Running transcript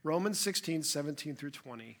Romans 16, 17 through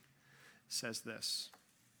 20 says this.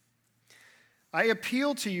 I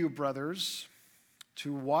appeal to you, brothers,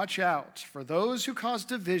 to watch out for those who cause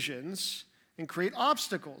divisions and create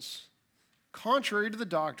obstacles, contrary to the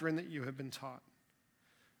doctrine that you have been taught.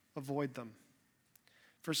 Avoid them.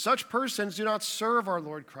 For such persons do not serve our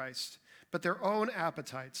Lord Christ, but their own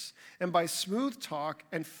appetites. And by smooth talk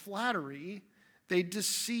and flattery, they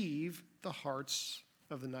deceive the hearts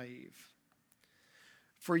of the naive.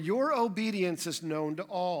 For your obedience is known to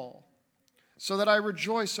all, so that I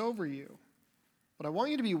rejoice over you. But I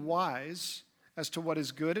want you to be wise as to what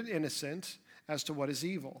is good and innocent, as to what is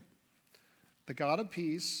evil. The God of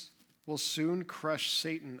peace will soon crush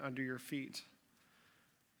Satan under your feet.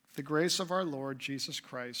 The grace of our Lord Jesus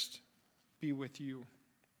Christ be with you.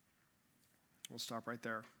 We'll stop right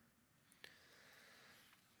there.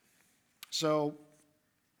 So,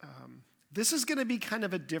 this is going to be kind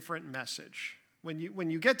of a different message. When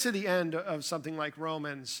you get to the end of something like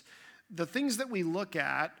Romans, the things that we look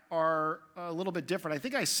at are a little bit different. I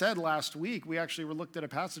think I said last week, we actually looked at a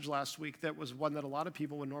passage last week that was one that a lot of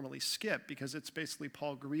people would normally skip because it's basically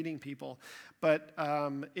Paul greeting people. But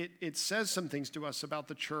it says some things to us about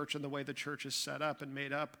the church and the way the church is set up and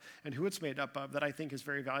made up and who it's made up of that I think is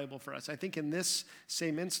very valuable for us. I think in this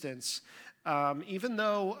same instance, even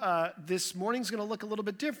though this morning's going to look a little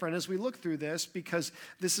bit different as we look through this, because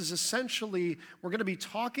this is essentially, we're going to be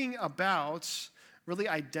talking about really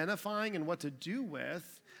identifying and what to do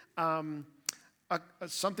with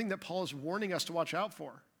something that Paul is warning us to watch out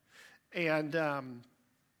for. And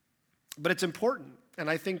but it's important. And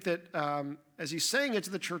I think that as he's saying it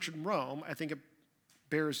to the church in Rome, I think it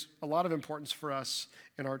bears a lot of importance for us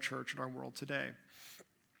in our church and our world today.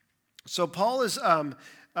 So Paul is,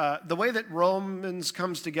 the way that Romans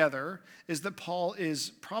comes together is that Paul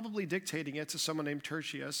is probably dictating it to someone named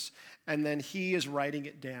Tertius, and then he is writing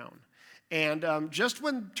it down. And just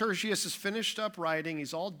when Tertius is finished up writing,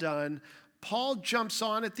 he's all done, Paul jumps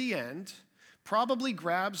on at the end, probably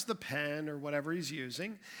grabs the pen or whatever he's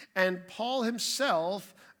using, and Paul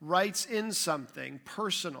himself writes in something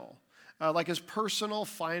personal, like his personal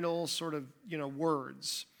final sort of,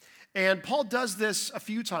 words. And Paul does this a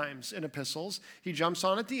few times in epistles. He jumps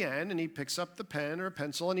on at the end and he picks up the pen or a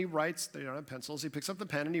pencil and he writes, they don't have pencils, he picks up the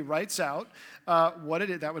pen and he writes out what it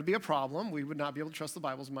is. That would be a problem. We would not be able to trust the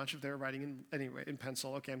Bible as much if they were writing in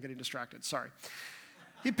pencil. Okay, I'm getting distracted, sorry.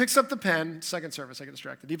 He picks up the pen, second service, I get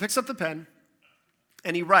distracted. He picks up the pen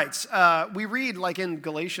and he writes. We read, like in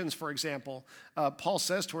Galatians, for example, Paul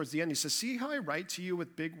says towards the end, he says, see how I write to you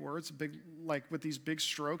with big words, with these big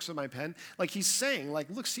strokes of my pen? Like he's saying,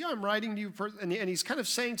 look, see how I'm writing to you? And he's kind of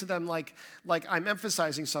saying to them, like I'm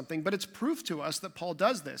emphasizing something, but it's proof to us that Paul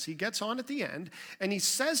does this. He gets on at the end and he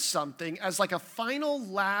says something as like a final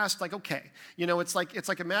last, okay. It's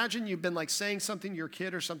like imagine you've been saying something to your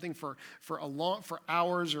kid or something for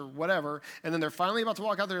hours or whatever, and then they're finally about to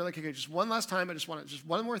walk out there, like, okay, just one last time, just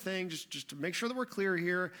one more thing, just to make sure that we're clear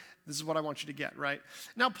here. This is what I want you to get, right?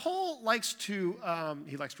 Now, Paul likes to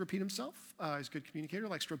repeat himself. He's a good communicator,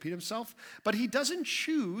 likes to repeat himself, but he doesn't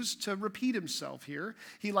choose to repeat himself here.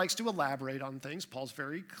 He likes to elaborate on things. Paul's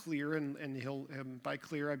very clear, and by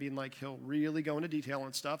clear, I mean he'll really go into detail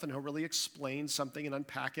on stuff, and he'll really explain something and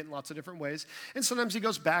unpack it in lots of different ways. And sometimes he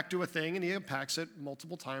goes back to a thing, and he unpacks it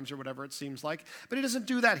multiple times or whatever it seems like, but he doesn't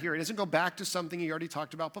do that here. He doesn't go back to something he already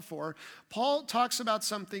talked about before. Paul talks about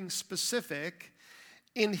something specific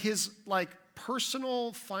in his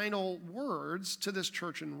personal final words to this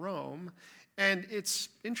church in Rome, and it's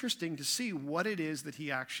interesting to see what it is that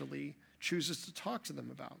he actually chooses to talk to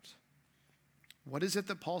them about. What is it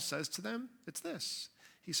that Paul says to them? It's this.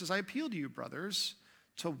 He says, I appeal to you, brothers,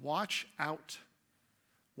 to watch out.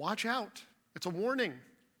 Watch out. It's a warning.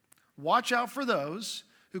 Watch out for those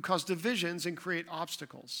who cause divisions and create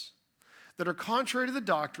obstacles that are contrary to the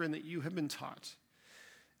doctrine that you have been taught.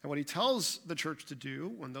 And what he tells the church to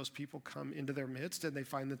do when those people come into their midst and they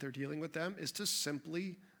find that they're dealing with them is to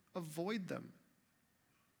simply avoid them.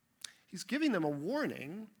 He's giving them a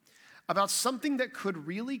warning about something that could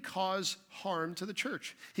really cause harm to the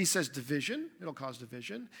church. He says division, it'll cause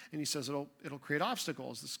division, and he says it'll create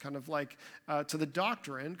obstacles. This is kind of to the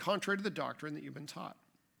doctrine, contrary to the doctrine that you've been taught.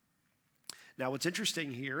 Now, what's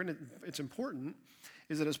interesting here, and it's important,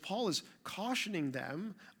 is that as Paul is cautioning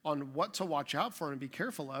them on what to watch out for and be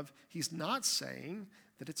careful of, he's not saying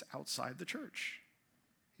that it's outside the church.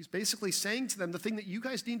 He's basically saying to them, the thing that you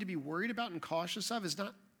guys need to be worried about and cautious of is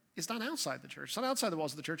not outside the church. It's not outside the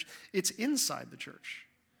walls of the church. It's inside the church.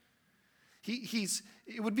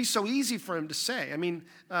 It would be so easy for him to say,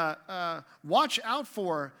 watch out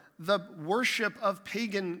for the worship of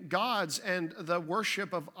pagan gods and the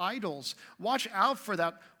worship of idols. Watch out for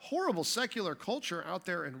that horrible secular culture out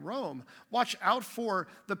there in Rome. Watch out for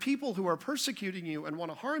the people who are persecuting you and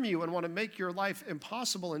want to harm you and want to make your life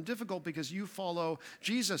impossible and difficult because you follow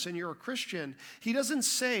Jesus and you're a Christian. He doesn't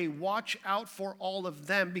say watch out for all of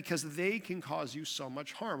them because they can cause you so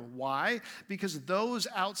much harm. Why? Because those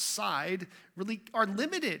outside really are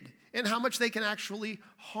limited in how much they can actually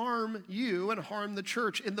harm you and harm the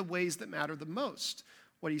church in the ways that matter the most.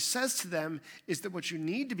 What he says to them is that what you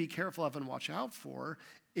need to be careful of and watch out for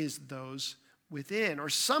is those within, or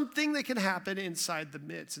something that can happen inside the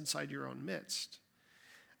midst, inside your own midst.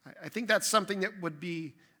 I think that's something that would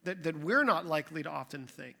be, that we're not likely to often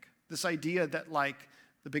think. This idea that like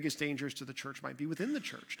the biggest dangers to the church might be within the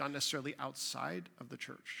church, not necessarily outside of the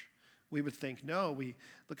church. We would think, no, we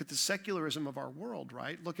look at the secularism of our world,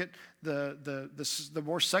 right? Look at the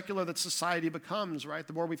more secular that society becomes, right?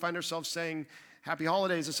 The more we find ourselves saying happy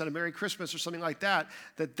holidays instead of Merry Christmas or something like that,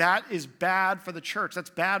 that is bad for the church. That's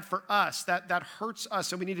bad for us. That hurts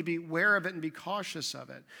us, and we need to be aware of it and be cautious of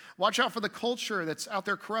it. Watch out for the culture that's out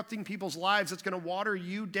there corrupting people's lives. It's going to water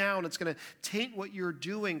you down. It's going to taint what you're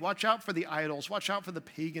doing. Watch out for the idols. Watch out for the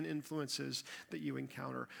pagan influences that you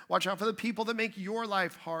encounter. Watch out for the people that make your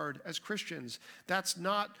life hard as Christians. That's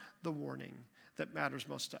not the warning that matters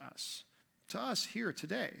most to us. To us here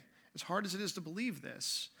today, as hard as it is to believe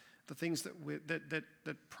this, the things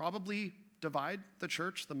that probably divide the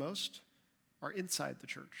church the most are inside the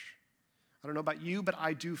church. I don't know about you, but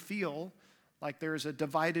I do feel like there's a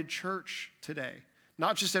divided church today.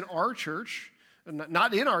 Not just in our church,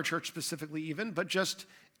 not in our church specifically even, but just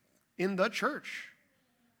in the church.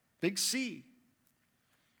 Big C.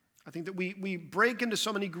 I think that we break into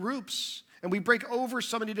so many groups and we break over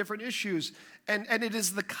so many different issues. And it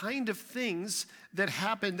is the kind of things that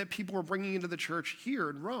happen that people are bringing into the church here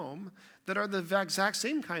in Rome that are the exact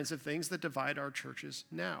same kinds of things that divide our churches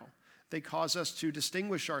now. They cause us to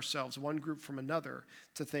distinguish ourselves, one group from another,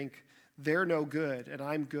 to think they're no good and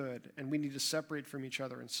I'm good, and we need to separate from each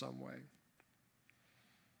other in some way.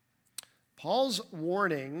 Paul's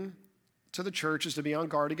warning to the church is to be on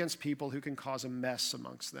guard against people who can cause a mess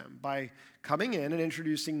amongst them by coming in and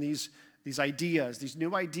introducing these ideas, these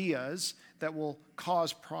new ideas that will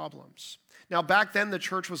cause problems. Now, back then, the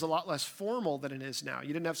church was a lot less formal than it is now. You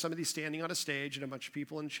didn't have somebody standing on a stage and a bunch of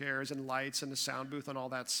people in chairs and lights and a sound booth and all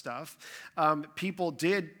that stuff. People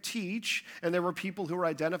did teach, and there were people who were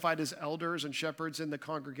identified as elders and shepherds in the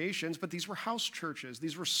congregations, but these were house churches.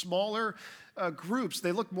 These were smaller groups.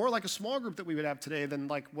 They looked more like a small group that we would have today than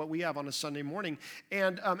like what we have on a Sunday morning.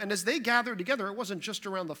 And as they gathered together, it wasn't just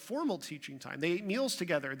around the formal teaching time. They ate meals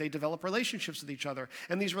together. They developed relationships with each other.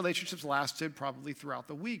 And these relationships lasted probably throughout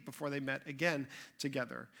the week before they met again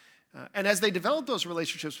together. And as they developed those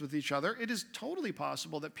relationships with each other, it is totally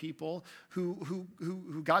possible that people who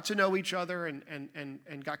got to know each other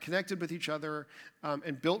and got connected with each other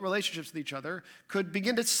and built relationships with each other could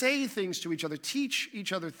begin to say things to each other, teach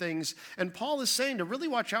each other things. And Paul is saying to really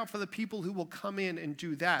watch out for the people who will come in and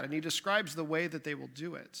do that. And he describes the way that they will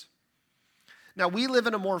do it. Now, we live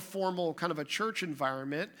in a more formal kind of a church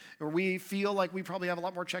environment where we feel like we probably have a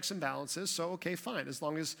lot more checks and balances. So, okay, fine. As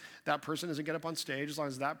long as that person doesn't get up on stage, as long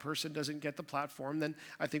as that person doesn't get the platform, then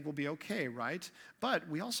I think we'll be okay, right? But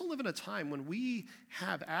we also live in a time when we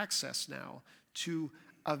have access now to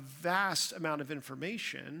a vast amount of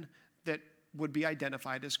information that would be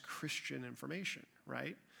identified as Christian information,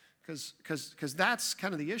 right? Because that's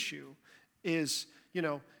kind of the issue is,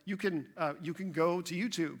 you can go to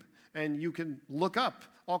YouTube and you can look up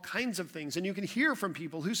all kinds of things, and you can hear from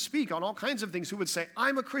people who speak on all kinds of things who would say,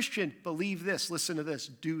 I'm a Christian, believe this, listen to this,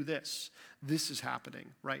 do this. This is happening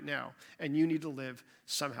right now, and you need to live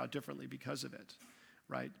somehow differently because of it,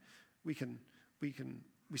 right? We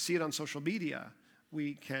see it on social media.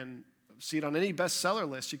 We can see it on any bestseller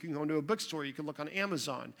list. You can go into a bookstore. You can look on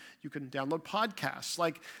Amazon. You can download podcasts.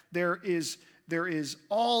 Like there is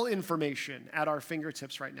all information at our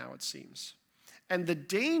fingertips right now, it seems. And the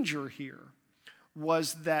danger here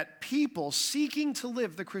was that people seeking to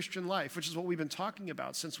live the Christian life, which is what we've been talking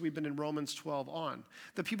about since we've been in Romans 12 on,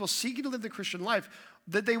 the people seeking to live the Christian life,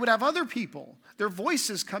 that they would have other people, their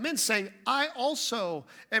voices come in saying,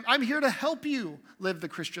 I'm here to help you live the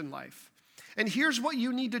Christian life. And here's what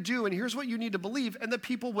you need to do, and here's what you need to believe. And the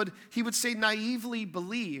people he would say, naively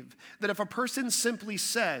believe that if a person simply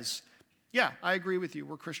says, yeah, I agree with you,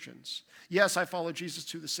 we're Christians. Yes, I follow Jesus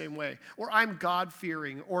too the same way. Or I'm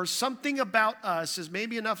God-fearing. Or something about us is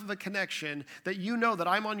maybe enough of a connection that you know that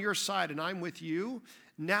I'm on your side and I'm with you.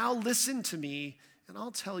 Now listen to me and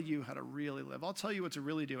I'll tell you how to really live. I'll tell you what to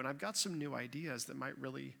really do. And I've got some new ideas that might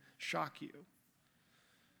really shock you.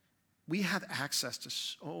 We have access to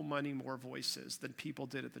so many more voices than people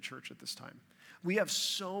did at the church at this time. We have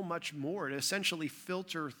so much more to essentially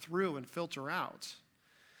filter through and filter out.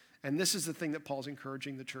 And this is the thing that Paul's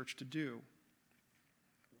encouraging the church to do.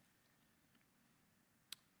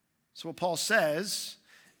 So what Paul says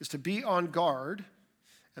is to be on guard,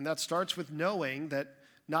 and that starts with knowing that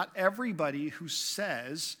not everybody who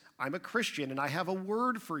says, I'm a Christian and I have a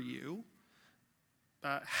word for you,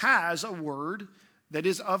 has a word that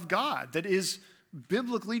is of God, that is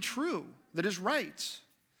biblically true, that is right.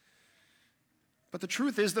 But the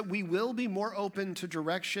truth is that we will be more open to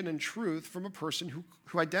direction and truth from a person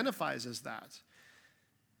who identifies as that,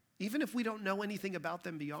 even if we don't know anything about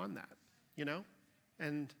them beyond that, you know?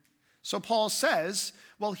 And so Paul says,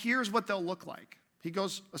 well, here's what they'll look like. He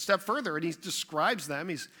goes a step further and he describes them.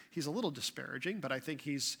 He's a little disparaging, but I think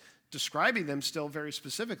he's describing them still very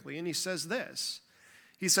specifically. And he says this.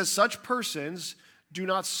 He says, such persons do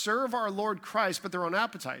not serve our Lord Christ, but their own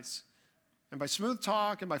appetites. And by smooth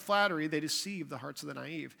talk and by flattery, they deceive the hearts of the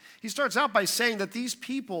naive. He starts out by saying that these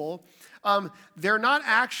people, they're not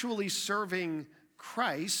actually serving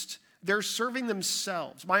Christ. They're serving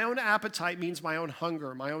themselves. My own appetite means my own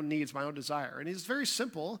hunger, my own needs, my own desire. And it's very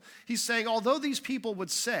simple. He's saying, although these people would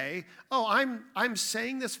say, oh, I'm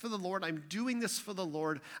saying this for the Lord, I'm doing this for the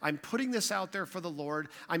Lord, I'm putting this out there for the Lord,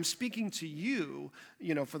 I'm speaking to you,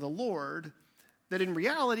 for the Lord, that in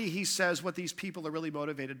reality, he says what these people are really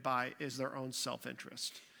motivated by is their own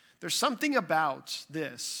self-interest. There's something about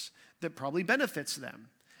this that probably benefits them.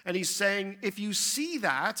 And he's saying, if you see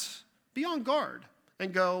that, be on guard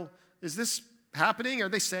and go, is this happening? Are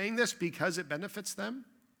they saying this because it benefits them?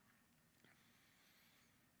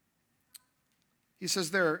 He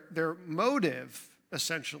says their motive,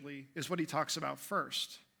 essentially, is what he talks about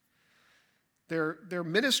first. Their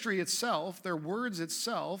ministry itself, their words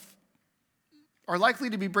itself, are likely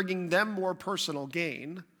to be bringing them more personal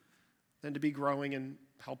gain than to be growing and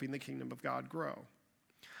helping the kingdom of God grow.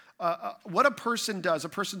 What a person does, a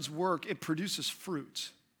person's work, it produces fruit.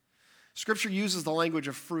 Scripture uses the language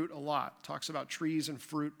of fruit a lot. Talks about trees and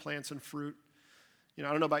fruit, plants and fruit. I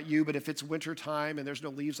don't know about you, but if it's wintertime and there's no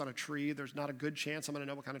leaves on a tree, there's not a good chance I'm going to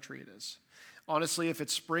know what kind of tree it is. Honestly, if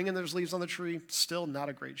it's spring and there's leaves on the tree, still not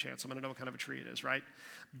a great chance I'm going to know what kind of a tree it is, right?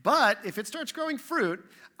 But if it starts growing fruit,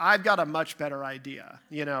 I've got a much better idea.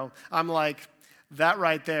 I'm like, that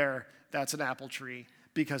right there, that's an apple tree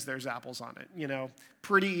because there's apples on it,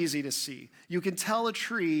 Pretty easy to see. You can tell a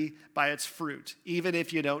tree by its fruit, even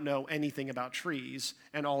if you don't know anything about trees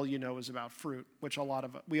and all you know is about fruit, which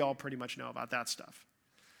we all pretty much know about that stuff.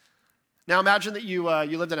 Now imagine that you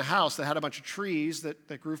lived in a house that had a bunch of trees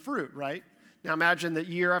that grew fruit, right? Now imagine that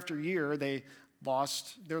year after year they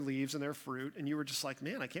lost their leaves and their fruit, and you were just like,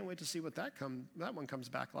 man, I can't wait to see what that one comes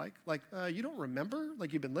back like. Like, you don't remember?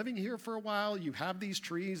 Like, you've been living here for a while, you have these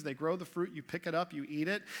trees, they grow the fruit, you pick it up, you eat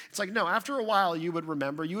it. It's like, no, after a while you would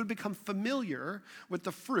remember, you would become familiar with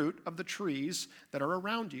the fruit of the trees that are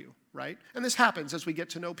around you, right? And this happens as we get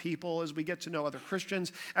to know people, as we get to know other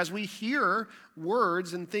Christians, as we hear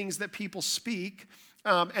words and things that people speak,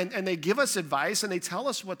 and they give us advice and they tell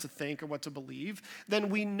us what to think or what to believe, then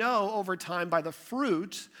we know over time by the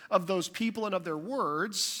fruit of those people and of their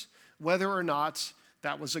words whether or not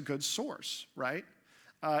that was a good source, right?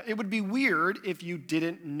 It would be weird if you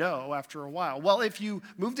didn't know after a while. Well, if you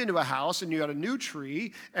moved into a house and you had a new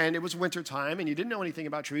tree and it was wintertime and you didn't know anything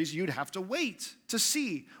about trees, you'd have to wait to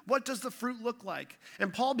see what does the fruit look like.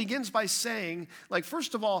 And Paul begins by saying, like,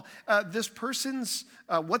 first of all, this person's,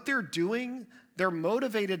 what they're doing, they're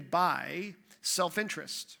motivated by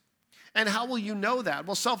self-interest. And how will you know that?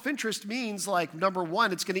 Well, self-interest means, like, number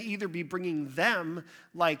one, it's going to either be bringing them,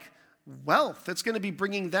 like, wealth. It's going to be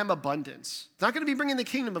bringing them abundance. It's not going to be bringing the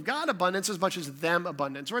kingdom of God abundance as much as them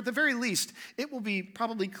abundance. Or at the very least, it will be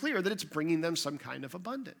probably clear that it's bringing them some kind of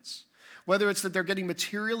abundance. Whether it's that they're getting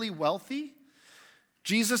materially wealthy.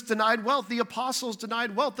 Jesus denied wealth. The apostles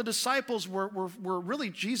denied wealth. The disciples were really,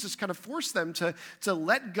 Jesus kind of forced them to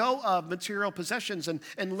let go of material possessions and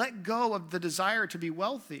let go of the desire to be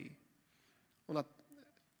wealthy. Well,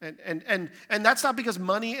 and that's not because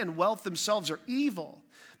money and wealth themselves are evil,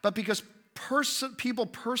 but because people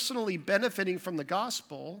personally benefiting from the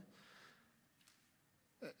gospel,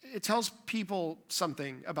 it tells people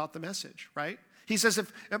something about the message, right? He says,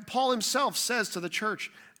 if Paul himself says to the church,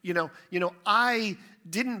 I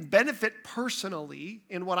didn't benefit personally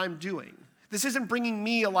in what I'm doing. This isn't bringing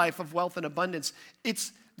me a life of wealth and abundance.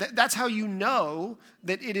 That's how you know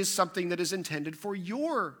that it is something that is intended for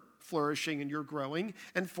your flourishing and your growing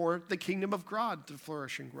and for the kingdom of God to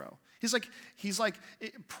flourish and grow. He's like,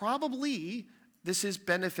 probably this is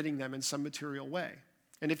benefiting them in some material way.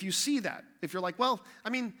 And if you see that, if you're like, well, I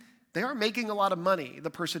mean, they are making a lot of money, the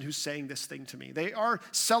person who's saying this thing to me. They are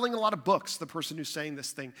selling a lot of books, the person who's saying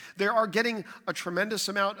this thing. They are getting a tremendous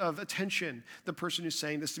amount of attention, the person who's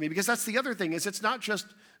saying this to me. Because that's the other thing, is it's not just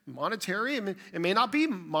monetary. It may not be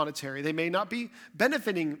monetary. They may not be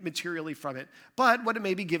benefiting materially from it. But what it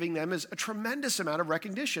may be giving them is a tremendous amount of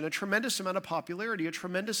recognition, a tremendous amount of popularity, a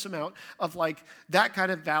tremendous amount of like that kind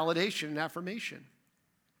of validation and affirmation.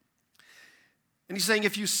 And he's saying,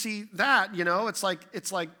 if you see that, it's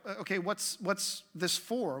like, okay, what's this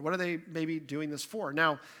for? What are they maybe doing this for?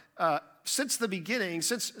 Now, since the beginning,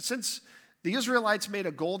 since the Israelites made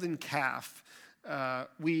a golden calf,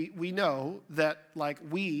 we know that like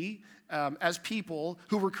we, as people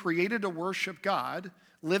who were created to worship God,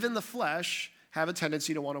 live in the flesh, have a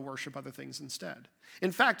tendency to want to worship other things instead.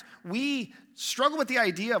 In fact, we struggle with the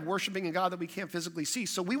idea of worshiping a God that we can't physically see,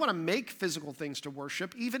 so we want to make physical things to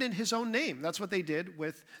worship, even in his own name. That's what they did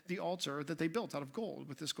with the altar that they built out of gold,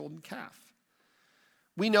 with this golden calf.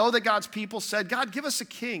 We know that God's people said, God, give us a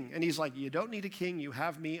king. And he's like, you don't need a king. You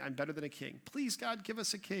have me. I'm better than a king. Please, God, give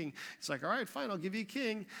us a king. He's like, all right, fine, I'll give you a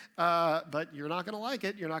king, but you're not going to like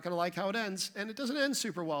it. You're not going to like how it ends. And it doesn't end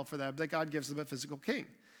super well for them that God gives them a physical king,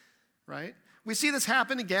 right? We see this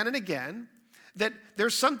happen again and again, that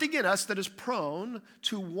there's something in us that is prone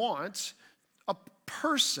to want a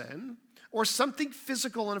person or something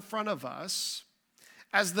physical in front of us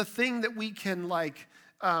as the thing that we can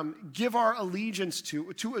give our allegiance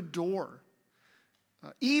to adore,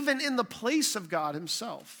 even in the place of God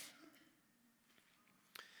himself.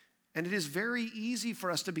 And it is very easy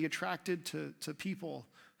for us to be attracted to people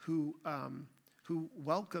who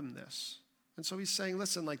welcome this. And so he's saying,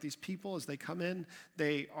 listen, like these people, as they come in,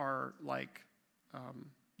 they are like,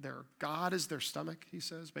 their God is their stomach, he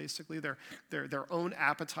says, basically. Their own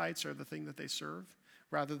appetites are the thing that they serve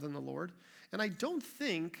rather than the Lord. And I don't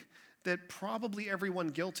think that probably everyone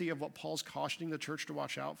guilty of what Paul's cautioning the church to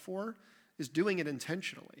watch out for is doing it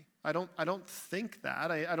intentionally. I don't think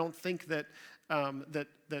that. I don't think that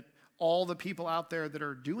that all the people out there that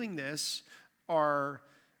are doing this are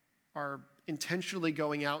intentionally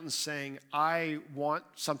going out and saying, I want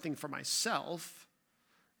something for myself,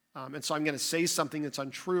 and so I'm going to say something that's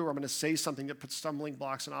untrue, or I'm going to say something that puts stumbling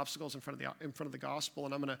blocks and obstacles in front of the gospel,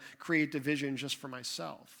 and I'm going to create division just for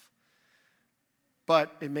myself.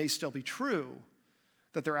 But it may still be true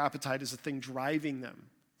that their appetite is the thing driving them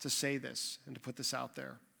to say this and to put this out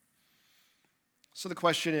there. So the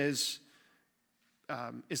question is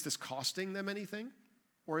this costing them anything,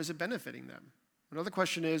 or is it benefiting them? Another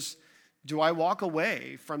question is, do I walk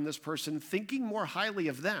away from this person thinking more highly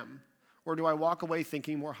of them, or do I walk away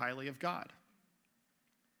thinking more highly of God?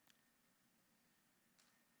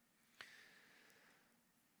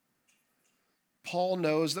 Paul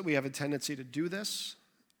knows that we have a tendency to do this.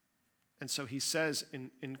 And so he says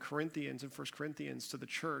in Corinthians, in 1 Corinthians to the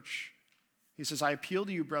church, he says, I appeal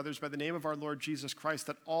to you, brothers, by the name of our Lord Jesus Christ,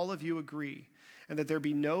 that all of you agree, and that there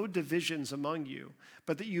be no divisions among you,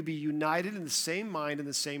 but that you be united in the same mind and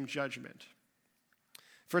the same judgment.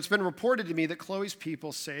 For it's been reported to me that Chloe's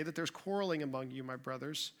people say that there's quarreling among you, my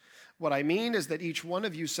brothers. What I mean is that each one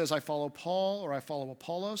of you says, I follow Paul, or I follow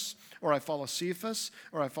Apollos, or I follow Cephas,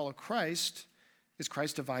 or I follow Christ. Is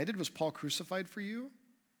Christ divided? Was Paul crucified for you?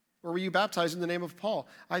 Or were you baptized in the name of Paul?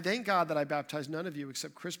 I thank God that I baptized none of you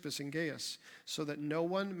except Crispus and Gaius, so that no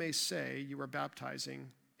one may say you are baptizing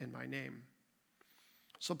in my name.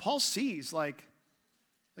 So Paul sees like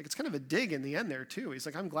it's kind of a dig in the end there too. He's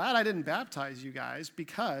like, I'm glad I didn't baptize you guys,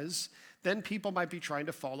 because then people might be trying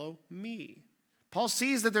to follow me. Paul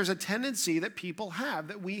sees that there's a tendency that people have,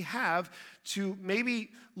 that we have, to maybe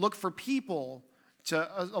look for people to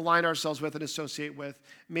align ourselves with and associate with,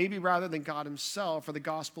 maybe rather than God himself or the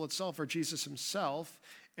gospel itself or Jesus himself.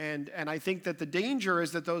 And I think that the danger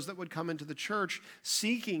is that those that would come into the church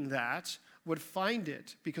seeking that would find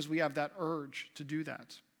it, because we have that urge to do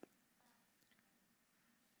that.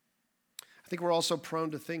 I think we're also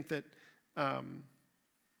prone to think that, I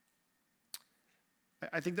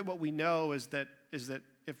think that what we know is that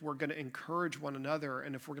if we're going to encourage one another,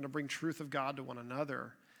 and if we're going to bring truth of God to one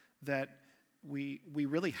another, that we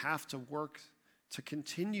really have to work to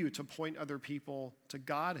continue to point other people to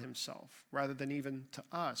God himself, rather than even to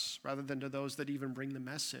us, rather than to those that even bring the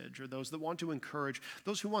message, or those that want to encourage,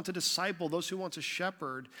 those who want to disciple, those who want to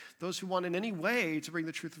shepherd, those who want in any way to bring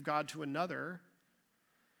the truth of God to another,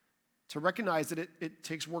 to recognize that it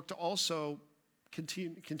takes work to also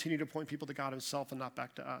continue to point people to God himself and not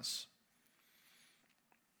back to us.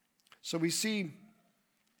 So we see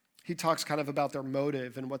he talks kind of about their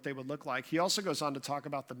motive and what they would look like. He also goes on to talk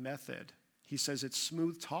about the method. He says it's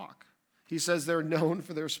smooth talk. He says they're known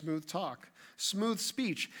for their smooth talk, smooth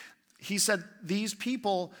speech. He said these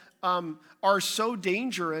people are so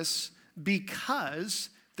dangerous because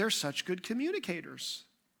they're such good communicators.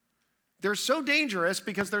 They're so dangerous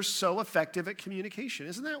because they're so effective at communication.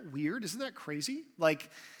 Isn't that weird? Isn't that crazy? Like,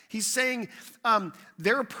 he's saying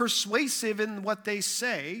they're persuasive in what they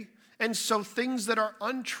say, and so things that are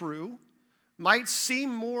untrue might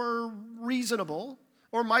seem more reasonable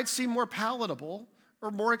or might seem more palatable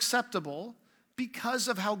or more acceptable because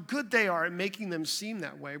of how good they are at making them seem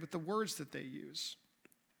that way with the words that they use.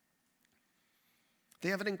 They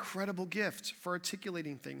have an incredible gift for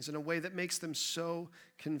articulating things in a way that makes them so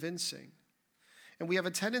convincing. And we have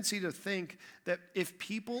a tendency to think that if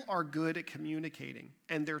people are good at communicating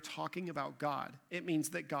and they're talking about God, it means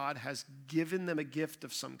that God has given them a gift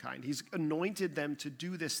of some kind. He's anointed them to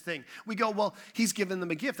do this thing. We go, well, he's given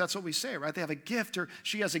them a gift. That's what we say, right? They have a gift, or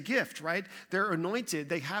she has a gift, right? They're anointed.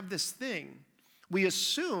 They have this thing. We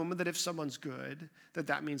assume that if someone's good,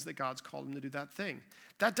 that means that God's called them to do that thing.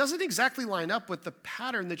 That doesn't exactly line up with the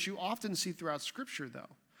pattern that you often see throughout Scripture, though.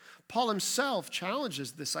 Paul himself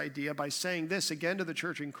challenges this idea by saying this again to the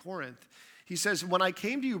church in Corinth. He says, when I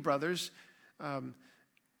came to you, brothers,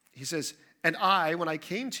 he says, and I, when I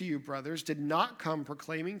came to you, brothers, did not come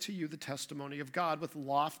proclaiming to you the testimony of God with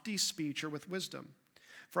lofty speech or with wisdom.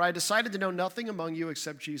 For I decided to know nothing among you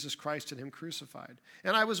except Jesus Christ and him crucified.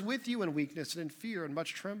 And I was with you in weakness and in fear and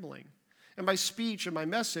much trembling. And my speech and my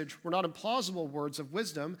message were not in plausible words of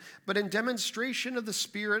wisdom, but in demonstration of the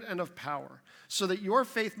Spirit and of power, so that your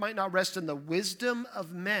faith might not rest in the wisdom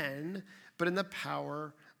of men, but in the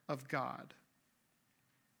power of God.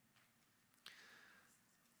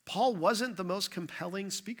 Paul wasn't the most compelling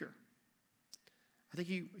speaker. I think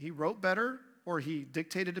he wrote better, or he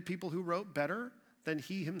dictated to people who wrote better than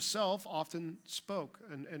he himself often spoke.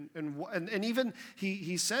 And even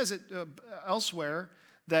he says it elsewhere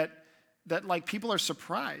that like people are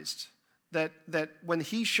surprised that when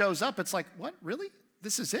he shows up, it's like, what, really?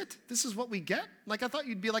 This is it? This is what we get? Like, I thought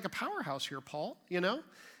you'd be like a powerhouse here, Paul, you know?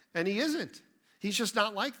 And he isn't. He's just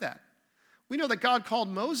not like that. We know that God called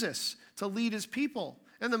Moses to lead his people,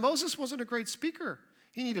 and that Moses wasn't a great speaker.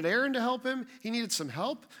 He needed Aaron to help him. He needed some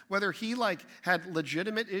help, whether he had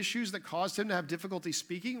legitimate issues that caused him to have difficulty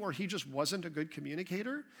speaking, or he just wasn't a good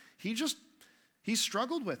communicator. He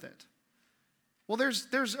struggled with it. Well,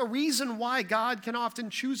 there's a reason why God can often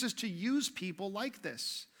chooses to use people like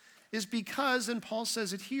this, is because, and Paul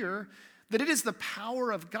says it here, that it is the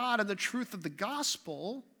power of God and the truth of the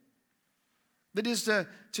gospel that is to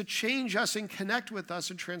change us and connect with us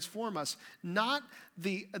and transform us, not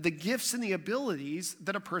the gifts and the abilities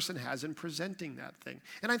that a person has in presenting that thing.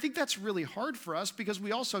 And I think that's really hard for us because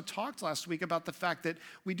we also talked last week about the fact that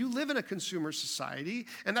we do live in a consumer society,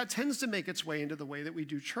 and that tends to make its way into the way that we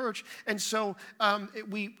do church. And so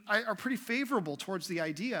we are pretty favorable towards the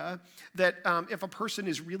idea that if a person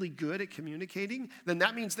is really good at communicating, then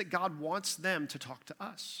that means that God wants them to talk to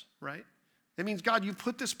us, right? It means, God, you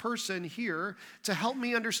put this person here to help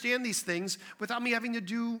me understand these things without me having to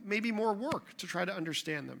do maybe more work to try to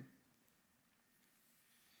understand them.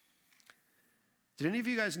 Did any of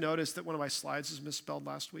you guys notice that one of my slides is misspelled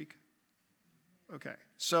last week? Okay,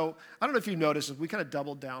 so I don't know if you noticed, we kind of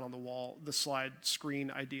doubled down on the slide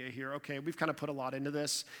screen idea here. Okay, we've kind of put a lot into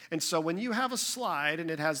this. And so when you have a slide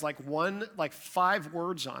and it has like 5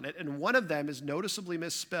 words on it, and one of them is noticeably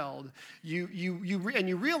misspelled, you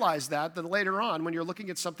realize that later on when you're looking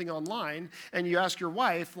at something online and you ask your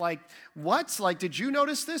wife, like, what? Like, did you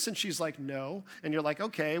notice this? And she's like, no. And you're like,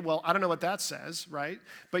 okay, well, I don't know what that says, right?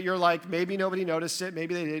 But you're like, maybe nobody noticed it,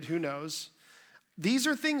 maybe they did, who knows? These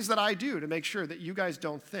are things that I do to make sure that you guys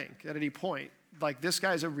don't think at any point, like, this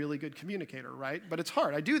guy's a really good communicator, right? But it's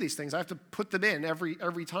hard. I do these things. I have to put them in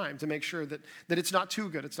every time to make sure that it's not too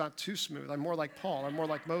good. It's not too smooth. I'm more like Paul. I'm more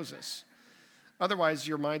like Moses. Otherwise,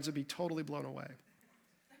 your minds would be totally blown away.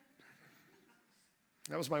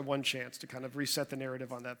 That was my one chance to kind of reset the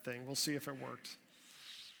narrative on that thing. We'll see if it worked.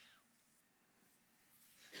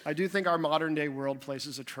 I do think our modern day world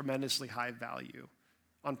places a tremendously high value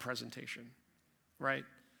on presentation. Right?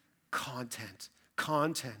 Content.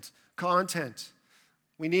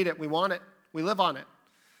 We need it. We want it. We live on it.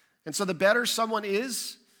 And so the better someone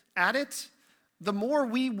is at it, the more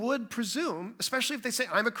we would presume, especially if they say,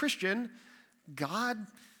 I'm a Christian,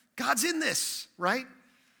 God's in this, right?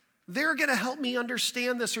 They're going to help me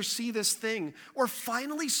understand this or see this thing or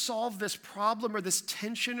finally solve this problem or this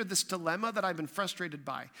tension or this dilemma that I've been frustrated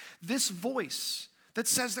by. This voice that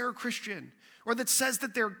says they're a Christian, or that says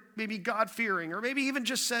that they're maybe God-fearing, or maybe even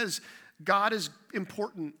just says God is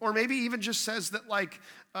important, or maybe even just says that like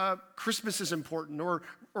Christmas is important,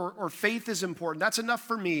 or faith is important. That's enough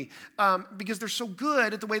for me, because they're so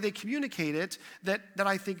good at the way they communicate it that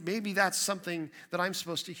I think maybe that's something that I'm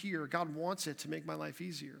supposed to hear. God wants it to make my life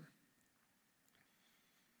easier.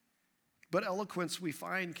 But eloquence, we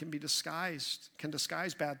find, can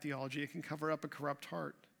disguise bad theology. It can cover up a corrupt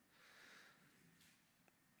heart.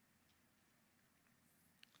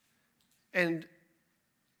 And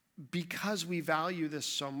because we value this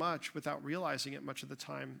so much without realizing it much of the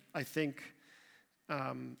time, I think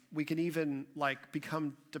we can even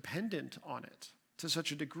become dependent on it to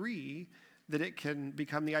such a degree that it can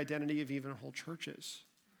become the identity of even whole churches.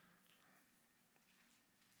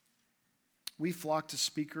 We flock to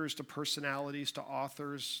speakers, to personalities, to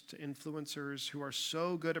authors, to influencers who are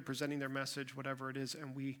so good at presenting their message, whatever it is,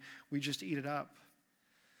 and we just eat it up.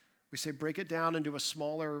 We say, break it down into a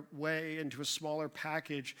smaller way, into a smaller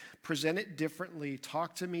package, present it differently,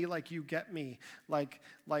 talk to me like you get me, like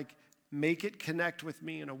make it connect with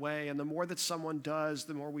me in a way. And the more that someone does,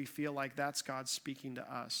 the more we feel like that's God speaking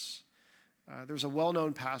to us. There's a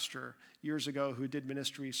well-known pastor years ago who did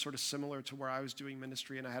ministry sort of similar to where I was doing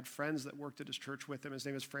ministry, and I had friends that worked at his church with him. His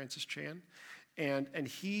name is Francis Chan, and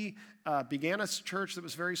he began a church that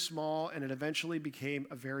was very small, and it eventually became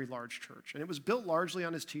a very large church, and it was built largely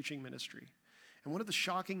on his teaching ministry. And one of the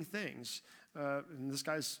shocking things in this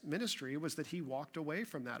guy's ministry was that he walked away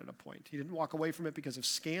from that at a point. He didn't walk away from it because of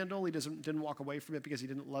scandal. He didn't walk away from it because he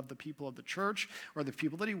didn't love the people of the church or the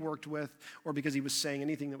people that he worked with or because he was saying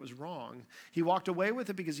anything that was wrong. He walked away with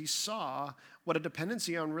it because he saw what a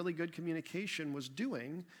dependency on really good communication was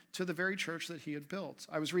doing to the very church that he had built.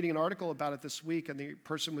 I was reading an article about it this week, and the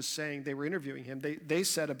person was saying, they were interviewing him, they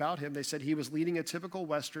said about him, they said he was leading a typical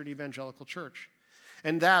Western evangelical church.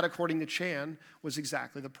 And that, according to Chan, was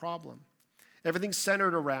exactly the problem. Everything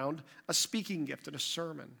centered around a speaking gift and a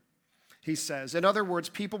sermon, he says. In other words,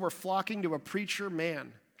 people were flocking to a preacher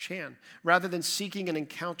man, Chan, rather than seeking an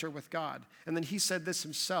encounter with God. And then he said this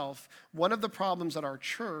himself, one of the problems at our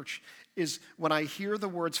church is when I hear the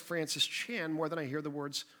words Francis Chan more than I hear the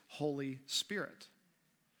words Holy Spirit.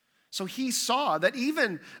 So he saw that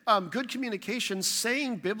even good communication,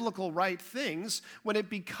 saying biblical right things, when it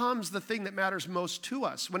becomes the thing that matters most to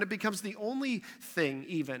us, when it becomes the only thing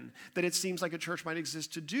even that it seems like a church might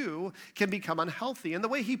exist to do, can become unhealthy. And the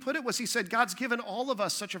way he put it was, he said, God's given all of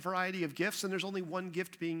us such a variety of gifts, and there's only one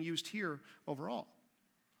gift being used here overall.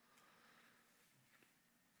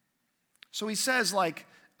 So he says,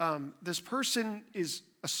 this person is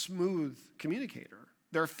a smooth communicator.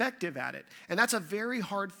 They're effective at it. And that's a very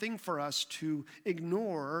hard thing for us to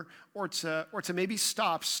ignore or to maybe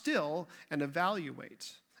stop still and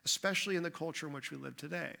evaluate, especially in the culture in which we live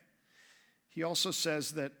today. He also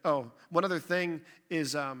says that, one other thing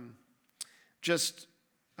is the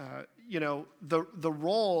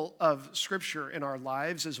role of Scripture in our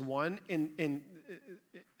lives is one in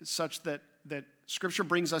such that Scripture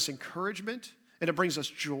brings us encouragement, and it brings us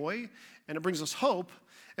joy, and it brings us hope,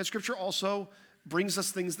 and Scripture also brings us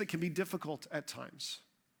things that can be difficult at times.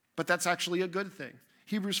 But that's actually a good thing.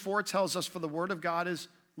 Hebrews 4 tells us, for the word of God is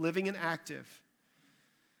living and active,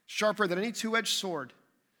 sharper than any two-edged sword,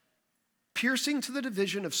 piercing to the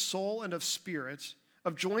division of soul and of spirit,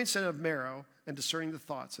 of joints and of marrow, and discerning the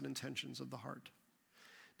thoughts and intentions of the heart.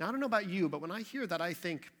 Now, I don't know about you, but when I hear that, I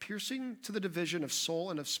think piercing to the division of soul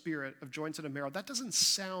and of spirit, of joints and of marrow, that doesn't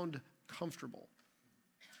sound comfortable.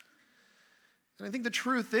 And I think the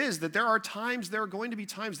truth is that there are going to be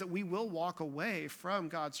times that we will walk away from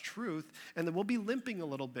God's truth and that we'll be limping a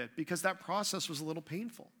little bit because that process was a little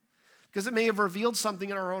painful. Because it may have revealed something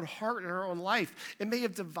in our own heart, in our own life. It may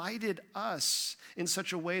have divided us in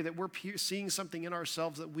such a way that we're seeing something in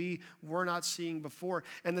ourselves that we were not seeing before,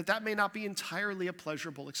 and that may not be entirely a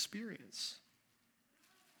pleasurable experience.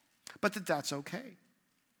 But that's okay.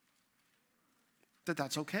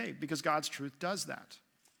 That's okay, because God's truth does that.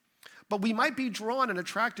 But we might be drawn and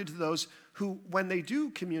attracted to those who, when they do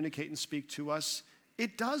communicate and speak to us,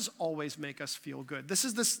 it does always make us feel good. This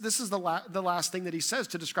is the last thing that he says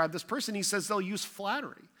to describe this person. He says they'll use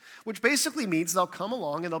flattery, which basically means they'll come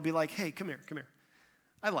along and they'll be like, hey, come here.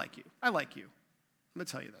 I like you. I'm going to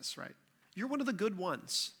tell you this, right? You're one of the good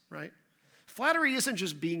ones, right? Flattery isn't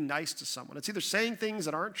just being nice to someone. It's either saying things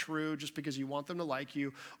that aren't true just because you want them to like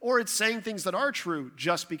you, or it's saying things that are true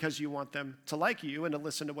just because you want them to like you and to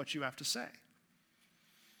listen to what you have to say.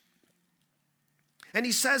 And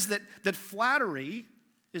he says that flattery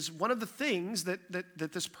is one of the things that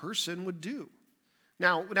this person would do.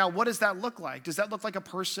 Now, what does that look like? Does that look like a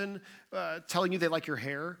person telling you they like your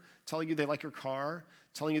hair, telling you they like your car,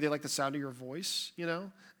 telling you they like the sound of your voice,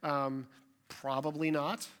 Probably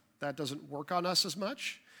not. That doesn't work on us as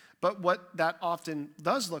much. But what that often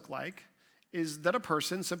does look like is that a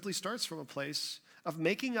person simply starts from a place of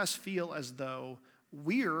making us feel as though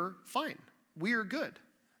we're fine, we're good.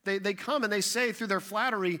 They come and they say through their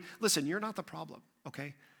flattery, listen, you're not the problem,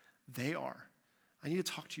 okay? They are. I need to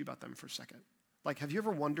talk to you about them for a second. Like, have you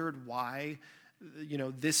ever wondered why,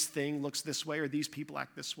 this thing looks this way or these people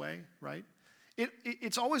act this way, right?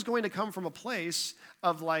 It's always going to come from a place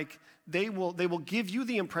of like, they will give you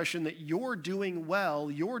the impression that you're doing well,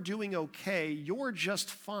 you're doing okay, you're just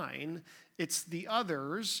fine. It's the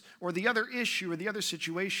others or the other issue or the other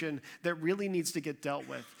situation that really needs to get dealt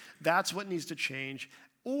with. That's what needs to change.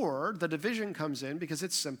 Or the division comes in because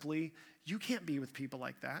it's simply, you can't be with people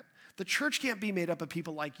like that. The church can't be made up of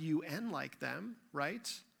people like you and like them, right?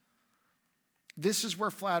 This is where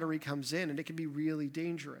flattery comes in, and it can be really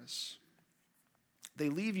dangerous. They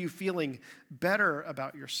leave you feeling better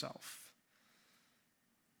about yourself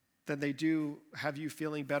than they do have you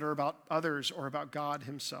feeling better about others or about God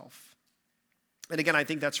himself. And again, I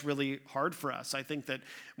think that's really hard for us. I think that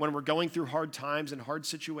when we're going through hard times and hard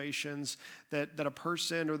situations, that a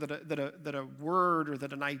person or that a word or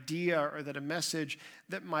that an idea or that a message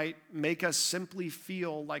that might make us simply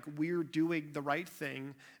feel like we're doing the right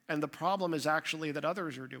thing, and the problem is actually that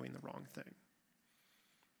others are doing the wrong thing.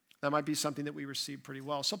 That might be something that we receive pretty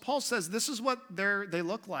well. So Paul says this is what they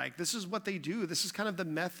look like. This is what they do. This is kind of the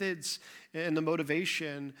methods and the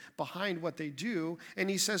motivation behind what they do. And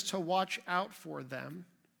he says to watch out for them.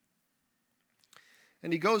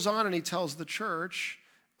 And he goes on and he tells the church,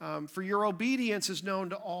 for your obedience is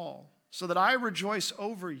known to all, so that I rejoice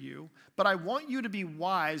over you, but I want you to be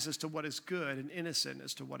wise as to what is good and innocent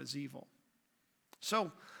as to what is evil.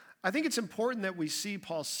 So I think it's important that we see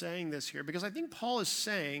Paul saying this here, because I think Paul is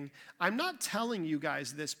saying, I'm not telling you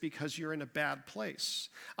guys this because you're in a bad place.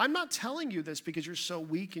 I'm not telling you this because you're so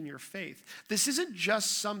weak in your faith. This isn't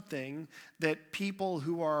just something that people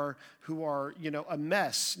who are a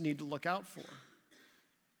mess need to look out for.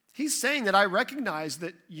 He's saying that I recognize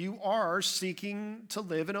that you are seeking to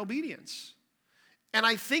live in obedience. And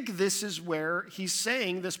I think this is where he's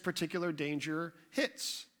saying this particular danger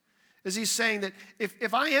hits. Is he's saying that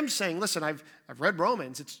if I am saying, listen, I've read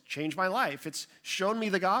Romans, it's changed my life. It's shown me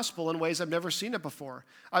the gospel in ways I've never seen it before.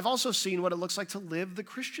 I've also seen what it looks like to live the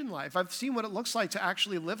Christian life. I've seen what it looks like to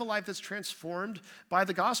actually live a life that's transformed by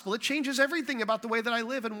the gospel. It changes everything about the way that I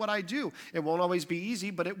live and what I do. It won't always be easy,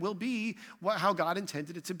 but it will be how God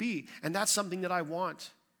intended it to be. And that's something that I want.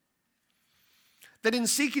 That in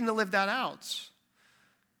seeking to live that out,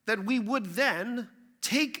 that we would then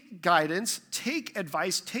take guidance, take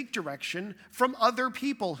advice, take direction from other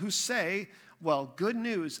people who say, well, good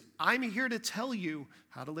news, I'm here to tell you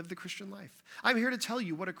how to live the Christian life. I'm here to tell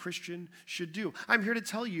you what a Christian should do. I'm here to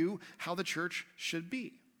tell you how the church should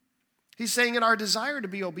be. He's saying in our desire to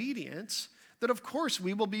be obedient, that of course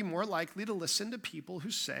we will be more likely to listen to people who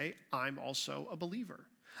say, I'm also a believer.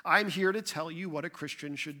 I'm here to tell you what a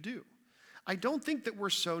Christian should do. I don't think that we're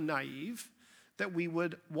so naive that we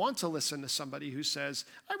would want to listen to somebody who says,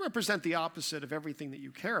 I represent the opposite of everything that you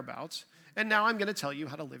care about, and now I'm going to tell you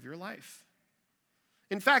how to live your life.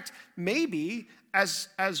 In fact, maybe as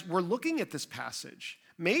we're looking at this passage,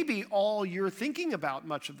 maybe all you're thinking about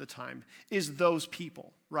much of the time is those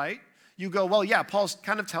people, right? You go, well, yeah, Paul's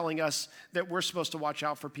kind of telling us that we're supposed to watch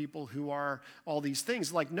out for people who are all these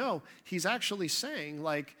things. Like, no, he's actually saying,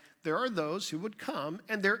 like, there are those who would come,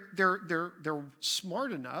 and they're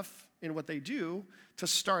smart enough in what they do to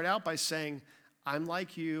start out by saying, I'm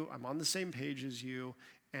like you, I'm on the same page as you,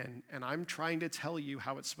 and I'm trying to tell you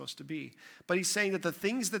how it's supposed to be. But he's saying that the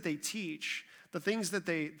things that they teach, the things that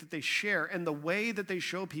they share, and the way that they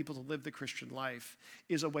show people to live the Christian life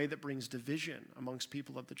is a way that brings division amongst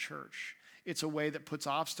people of the church. It's a way that puts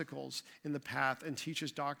obstacles in the path and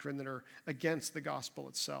teaches doctrine that are against the gospel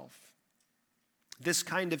itself. This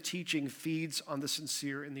kind of teaching feeds on the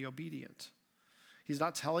sincere and the obedient. He's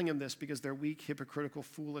not telling them this because they're weak, hypocritical,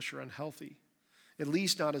 foolish, or unhealthy, at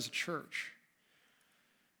least not as a church.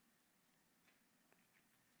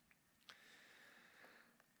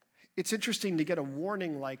 It's interesting to get a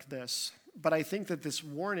warning like this, but I think that this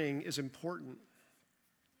warning is important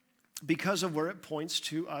because of where it points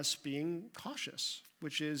to us being cautious,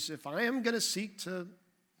 which is if I am going to seek to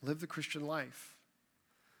live the Christian life,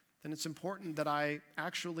 then it's important that I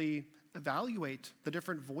actually evaluate the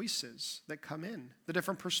different voices that come in, the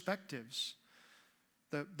different perspectives,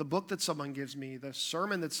 the book that someone gives me, the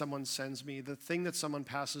sermon that someone sends me, the thing that someone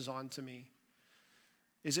passes on to me.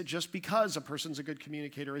 Is it just because a person's a good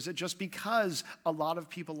communicator? Is it just because a lot of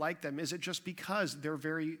people like them? Is it just because they're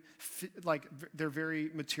very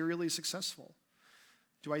materially successful?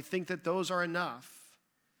 Do I think that those are enough?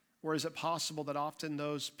 Or is it possible that often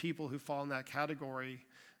those people who fall in that category,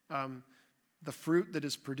 the fruit that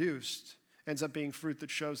is produced ends up being fruit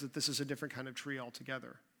that shows that this is a different kind of tree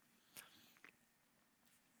altogether?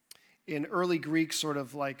 In early Greek sort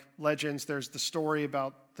of like legends, there's the story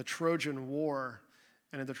about the Trojan War.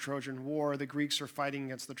 And in the Trojan War, the Greeks are fighting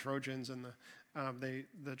against the Trojans, and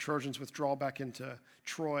the Trojans withdraw back into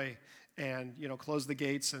Troy and, close the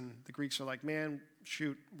gates. And the Greeks are like, man,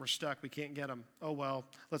 shoot, we're stuck. We can't get them. Oh, well,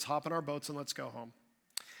 let's hop in our boats and let's go home.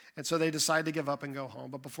 And so they decide to give up and go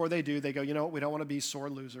home. But before they do, they go, you know what? We don't want to be sore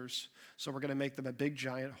losers. So we're going to make them a big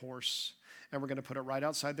giant horse, and we're going to put it right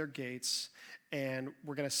outside their gates. And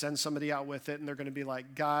we're going to send somebody out with it, and they're going to be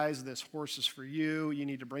like, guys, this horse is for you. You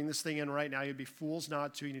need to bring this thing in right now. You'd be fools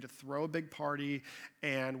not to. You need to throw a big party,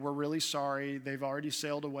 and we're really sorry. They've already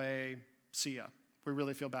sailed away. See ya. We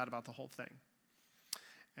really feel bad about the whole thing.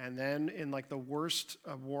 And then in like the worst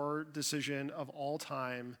war decision of all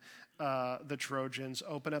time, the Trojans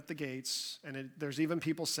open up the gates, and there's even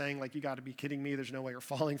people saying, like, you got to be kidding me. There's no way you're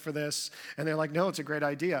falling for this. And they're like, no, it's a great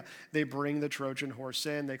idea. They bring the Trojan horse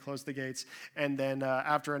in. They close the gates. And then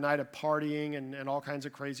after a night of partying and all kinds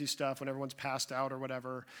of crazy stuff, when everyone's passed out or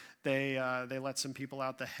whatever, they let some people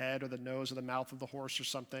out the head or the nose or the mouth of the horse or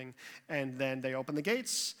something. And then they open the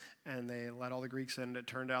gates, and they let all the Greeks in. And it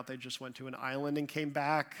turned out they just went to an island and came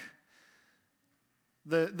back.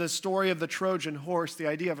 The story of the Trojan horse, the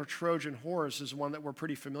idea of a Trojan horse, is one that we're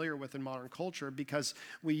pretty familiar with in modern culture because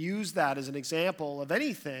we use that as an example of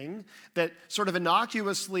anything that sort of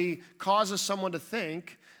innocuously causes someone to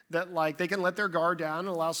think that like they can let their guard down and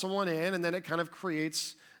allow someone in, and then it kind of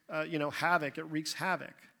creates havoc. It wreaks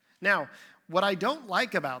havoc. Now, what I don't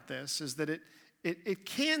like about this is that it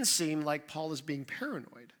can seem like Paul is being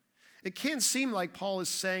paranoid. It can seem like Paul is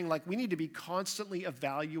saying, like, we need to be constantly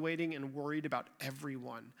evaluating and worried about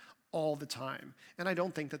everyone all the time. And I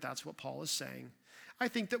don't think that that's what Paul is saying. I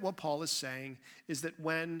think that what Paul is saying is that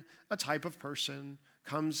when a type of person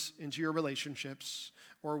comes into your relationships,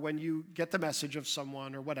 or when you get the message of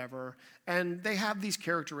someone or whatever, and they have these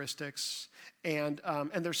characteristics, and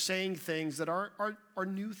they're saying things that are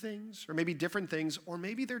new things, or maybe different things, or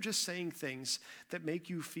maybe they're just saying things that make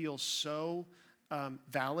you feel so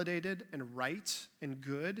validated and right and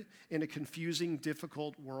good in a confusing,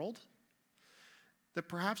 difficult world, that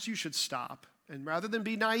perhaps you should stop. And rather than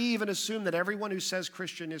be naive and assume that everyone who says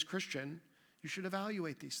Christian is Christian, you should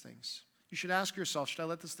evaluate these things. You should ask yourself, should I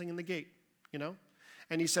let this thing in the gate?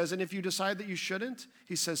 And he says, and if you decide that you shouldn't,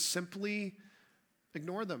 he says, simply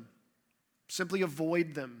ignore them. Simply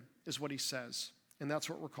avoid them is what he says. And that's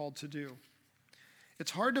what we're called to do.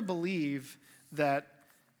 It's hard to believe that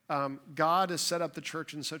God has set up the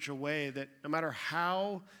church in such a way that no matter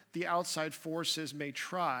how the outside forces may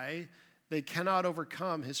try, they cannot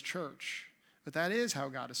overcome his church. But that is how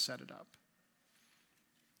God has set it up.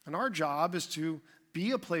 And our job is to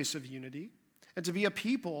be a place of unity and to be a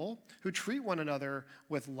people who treat one another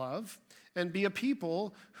with love and be a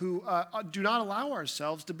people who do not allow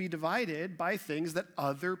ourselves to be divided by things that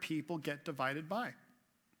other people get divided by.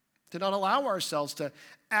 To not allow ourselves to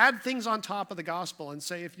add things on top of the gospel and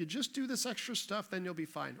say, if you just do this extra stuff, then you'll be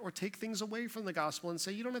fine. Or take things away from the gospel and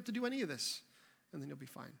say, you don't have to do any of this, and then you'll be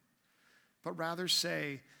fine. But rather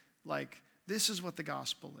say, like, this is what the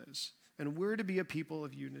gospel is, and we're to be a people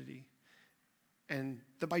of unity. And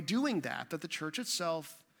that by doing that the church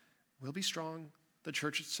itself will be strong, the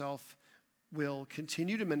church itself will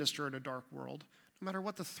continue to minister in a dark world, no matter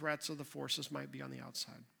what the threats of the forces might be on the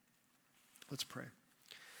outside. Let's pray.